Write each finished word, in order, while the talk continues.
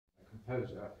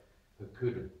composer who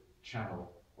could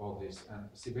channel all this, and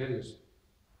Sibelius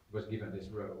was given this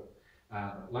role.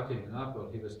 And luckily enough,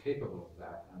 he was capable of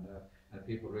that, and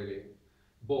people really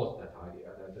bought that idea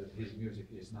that his music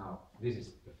is now, this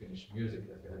is the Finnish music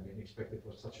that had been expected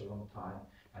for such a long time,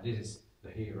 and this is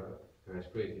the hero who has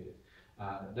created it.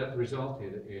 That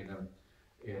resulted in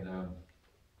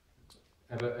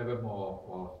ever more,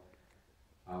 well,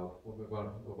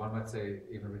 one might say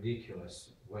even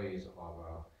ridiculous ways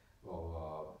of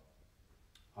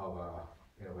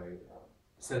in a way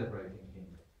celebrating him.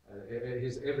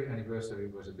 His every anniversary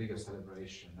was a bigger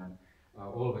celebration, and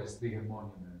always bigger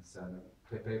monuments and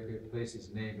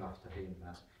places named after him.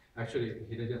 Actually,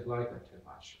 he didn't like that too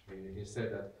much. He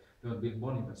said that, don't build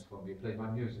monuments for me, play my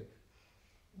music.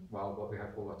 Well, but we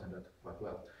have forgotten that quite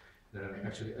well.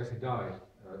 Actually, as he died,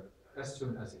 as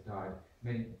soon as he died,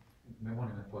 many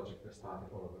monument projects were started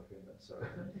all over Finland. So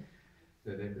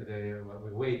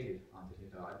we waited until he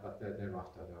died, but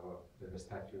thereafter there were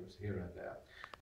statues here and there.